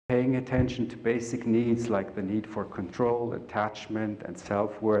paying attention to basic needs like the need for control, attachment, and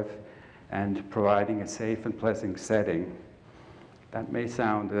self-worth, and providing a safe and pleasant setting. That may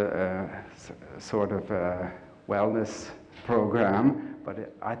sound sort of a wellness program,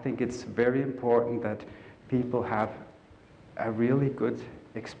 but I think it's very important that people have a really good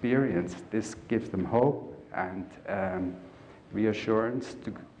experience. This gives them hope and reassurance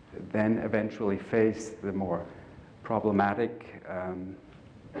to then eventually face the more problematic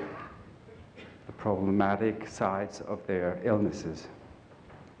sides of their illnesses.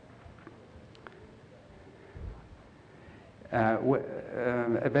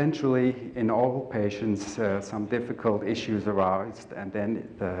 Eventually, in all patients, some difficult issues arise, and then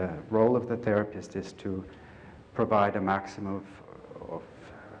the role of the therapist is to provide a maximum of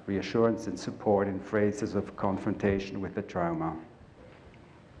reassurance and support in phases of confrontation with the trauma.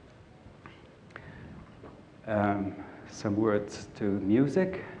 Some words to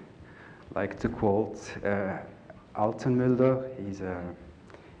music. I'd like to quote Altenmüller. He's a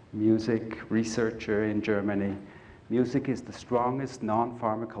music researcher in Germany. Music is the strongest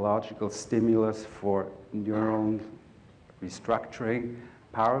non-pharmacological stimulus for neural restructuring,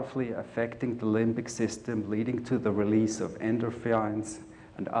 powerfully affecting the limbic system, leading to the release of endorphins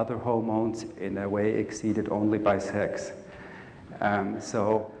and other hormones in a way exceeded only by sex.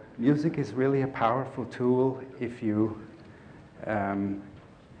 So music is really a powerful tool if you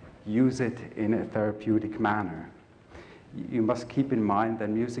use it in a therapeutic manner. You must keep in mind that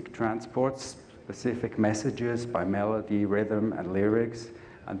music transports specific messages by melody, rhythm, and lyrics,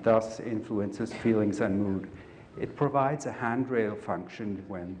 and thus influences feelings and mood. It provides a handrail function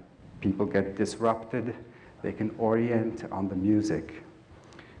when people get disrupted. They can orient on the music.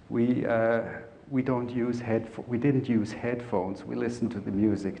 We didn't use headphones. We listened to the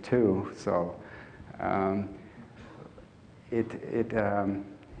music too. So it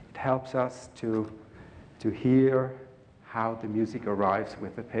helps us to hear how the music arrives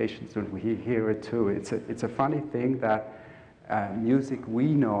with the patients, and we hear it too. It's a funny thing that music we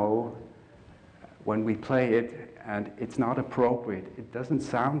know when we play it, and it's not appropriate. It doesn't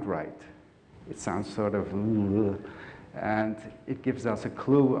sound right. It sounds sort of, and it gives us a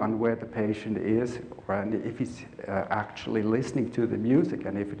clue on where the patient is, and if he's actually listening to the music,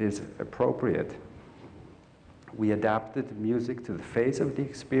 and if it is appropriate. We adapted the music to the phase of the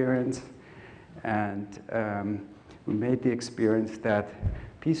experience, and we made the experience that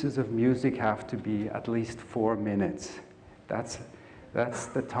pieces of music have to be at least 4 minutes. That's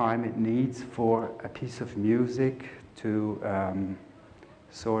the time it needs for a piece of music to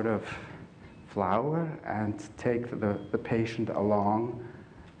sort of flower and take the patient along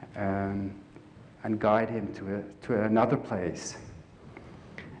and guide him to another place.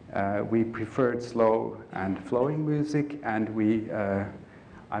 We preferred slow and flowing music, and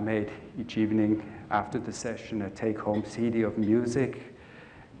I made each evening after the session a take-home CD of the music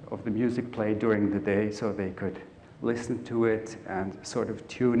played during the day, so they could listen to it and sort of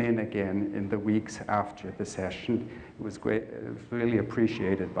tune in again in the weeks after the session. It was great. It was really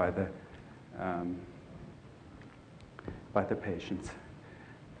appreciated by the patients.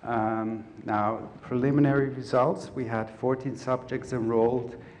 Now, preliminary results. We had 14 subjects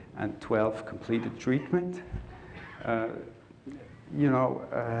enrolled and 12 completed treatment.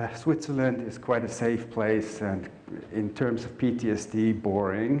 Switzerland is quite a safe place, and in terms of PTSD,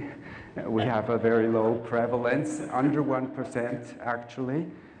 boring. We have a very low prevalence, under 1% actually,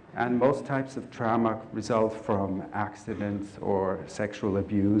 and most types of trauma result from accidents or sexual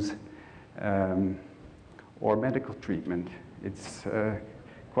abuse or medical treatment. It's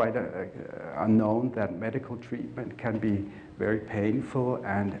quite unknown that medical treatment can be very painful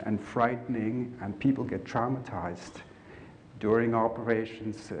and frightening, and people get traumatized during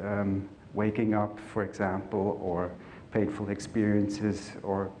operations, waking up, for example, or painful experiences,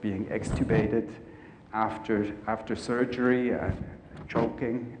 or being extubated after surgery,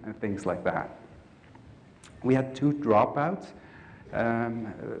 choking, and things like that. We had 2 dropouts.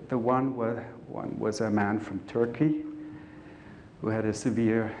 The one was a man from Turkey who had a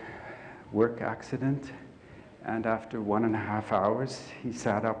severe work accident, and after 1.5 hours, he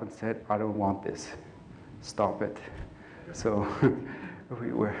sat up and said, "I don't want this. Stop it." So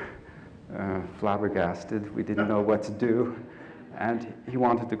we were flabbergasted. We didn't know what to do. And he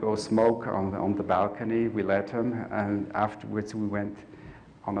wanted to go smoke on the balcony. We let him. And afterwards, we went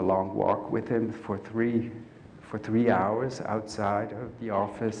on a long walk with him for three hours outside of the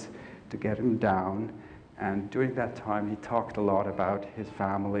office to get him down. And during that time, he talked a lot about his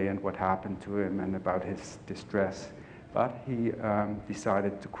family and what happened to him and about his distress. But he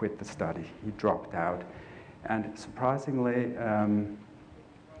decided to quit the study. He dropped out. And surprisingly,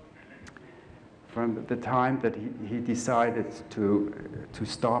 from the time that he decided to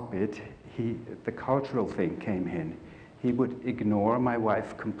stop it, the cultural thing came in. He would ignore my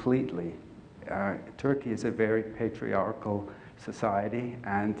wife completely. Turkey is a very patriarchal society,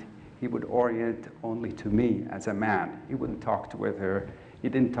 and he would orient only to me as a man. He wouldn't talk with her. He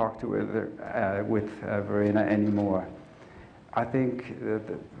didn't talk to her with Verena anymore. I think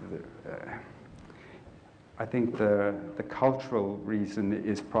the cultural reason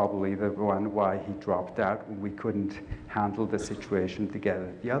is probably the one why he dropped out. We couldn't handle the situation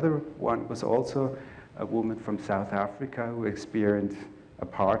together. The other one was also a woman from South Africa who experienced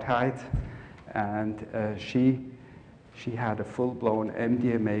apartheid, and she had a full-blown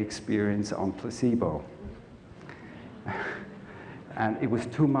MDMA experience on placebo. And it was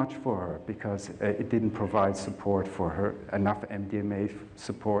too much for her because it didn't provide support for her, enough MDMA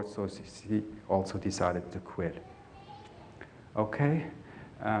support, so she also decided to quit. Okay,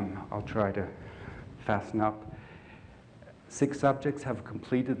 I'll try to fasten up. 6 subjects have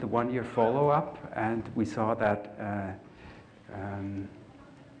completed the 1-year follow-up, and we saw that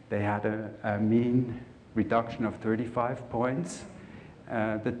they had a mean reduction of 35 points.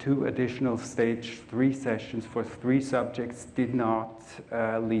 The 2 additional stage 3 sessions for 3 subjects did not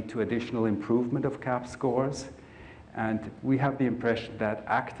lead to additional improvement of CAP scores. And we have the impression that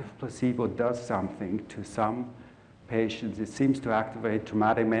active placebo does something to some patients. It seems to activate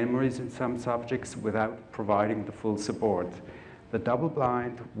traumatic memories in some subjects without providing the full support. The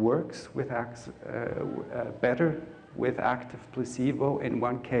double-blind works with better with active placebo. In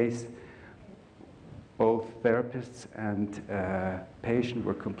one case, both therapists and patient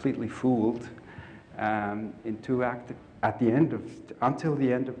were completely fooled. Until the end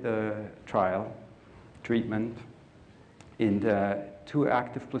of the trial treatment, in the 2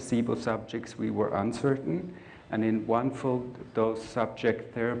 active placebo subjects, we were uncertain, and in 1 full dose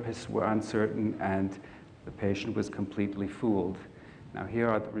subject, therapists were uncertain, and the patient was completely fooled. Now here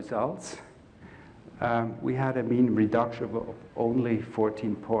are the results. We had a mean reduction of only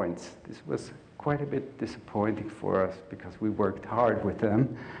 14 points. This was quite a bit disappointing for us because we worked hard with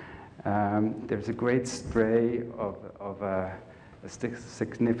them. There's a great stray of a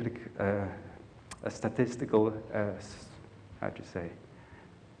statistical, how'd you say,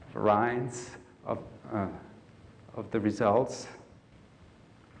 variance of the results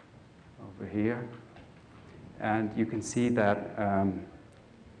over here. And you can see that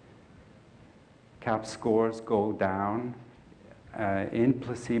CAP scores go down in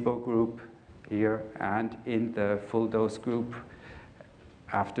placebo group here and in the full dose group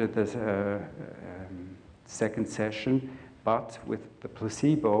after the second session, but with the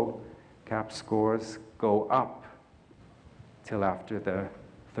placebo, CAP scores go up till after the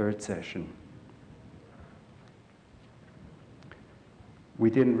 3rd session. We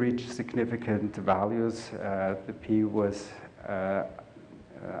didn't reach significant values. The P was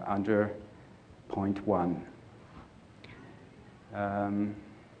under 0.1.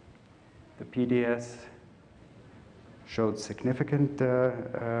 The PDS showed significant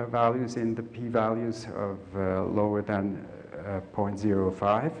values in the p-values of lower than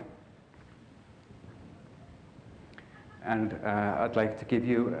 0.05. And I'd like to give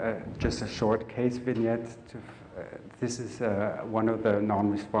you just a short case vignette. This is one of the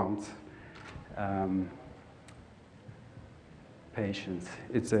non-response patients.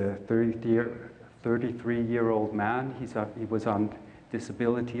 It's a 33-year-old man. He was on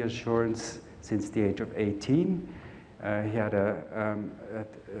disability insurance since the age of 18. He had a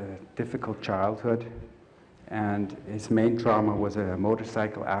difficult childhood, and his main trauma was a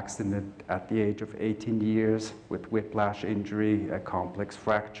motorcycle accident at the age of 18 years with whiplash injury, a complex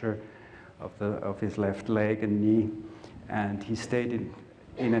fracture of his left leg and knee. And he stayed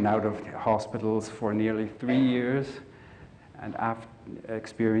in and out of hospitals for nearly 3 years, and after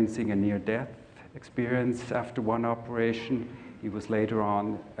experiencing a near-death experience after one operation, he was later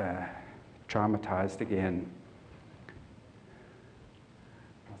on traumatized again.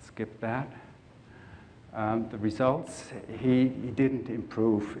 I'll skip that. The results, he didn't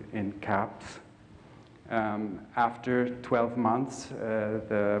improve in CAPS. After 12 months,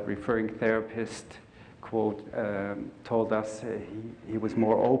 the referring therapist, quote, told us he was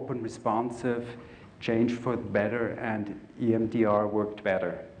more open, responsive, changed for the better, and EMDR worked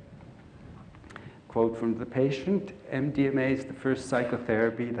better. Quote from the patient, MDMA is the first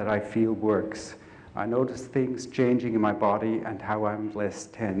psychotherapy that I feel works. I notice things changing in my body and how I'm less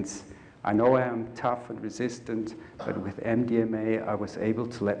tense. I know I am tough and resistant, but with MDMA, I was able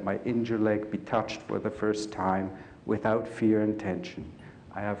to let my injured leg be touched for the first time without fear and tension.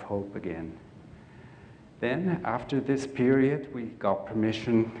 I have hope again. Then, after this period, we got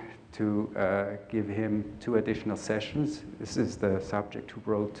permission to give him 2 additional sessions. This is the subject who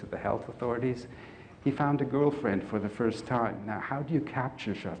wrote to the health authorities. He found a girlfriend for the first time. Now, how do you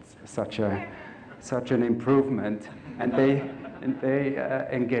capture such an improvement? And they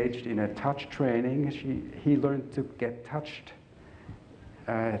engaged in a touch training. He learned to get touched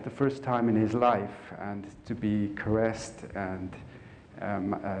the first time in his life, and to be caressed and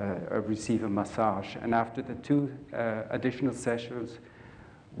receive a massage. And after the 2 additional sessions,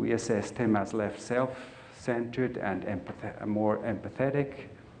 we assessed him as less self-centered and more empathetic.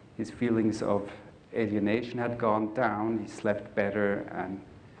 His feelings of alienation had gone down. He slept better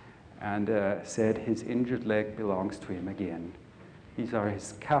and said his injured leg belongs to him again. These are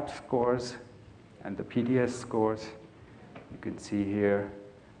his CAP scores and the PDS scores. You can see here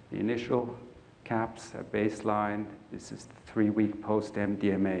the initial CAPs at baseline. This is the 3-week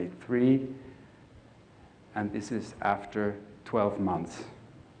post-MDMA 3, and this is after 12 months.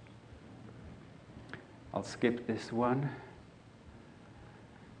 I'll skip this one.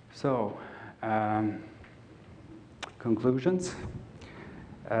 So, conclusions.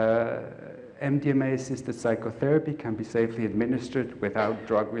 MDMA-assisted psychotherapy can be safely administered without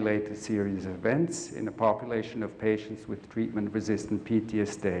drug-related serious events in a population of patients with treatment-resistant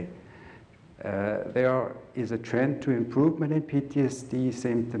PTSD. There is a trend to improvement in PTSD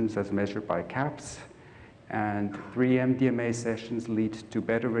symptoms as measured by CAPS, and 3 MDMA sessions lead to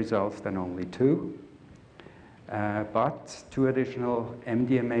better results than only 2. But 2 additional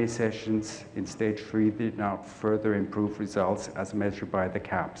MDMA sessions in stage 3 did not further improve results as measured by the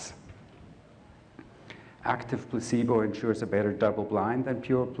CAPS. Active placebo ensures a better double blind than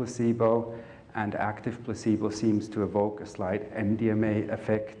pure placebo, and active placebo seems to evoke a slight MDMA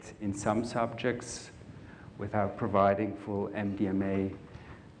effect in some subjects without providing full MDMA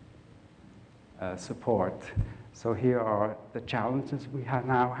support. So here are the challenges we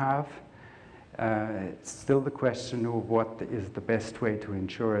now have. It's still the question of what is the best way to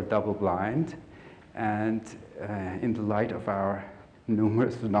ensure a double blind, and in the light of our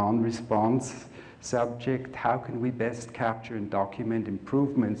numerous non-response subject, how can we best capture and document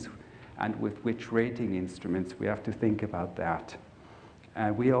improvements, and with which rating instruments? We have to think about that.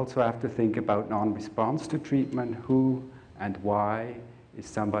 We also have to think about non-response to treatment. Who and why is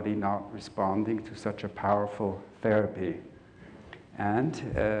somebody not responding to such a powerful therapy? And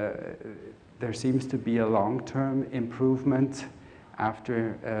there seems to be a long-term improvement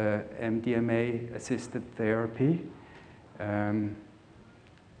after MDMA-assisted therapy.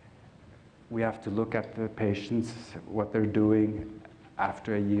 We have to look at the patients, what they're doing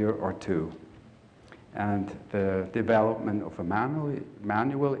after a year or 2. And the development of a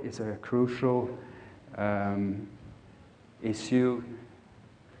manual is a crucial issue,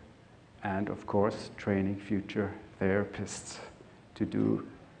 and of course, training future therapists to do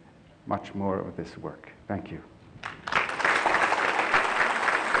much more of this work. Thank you.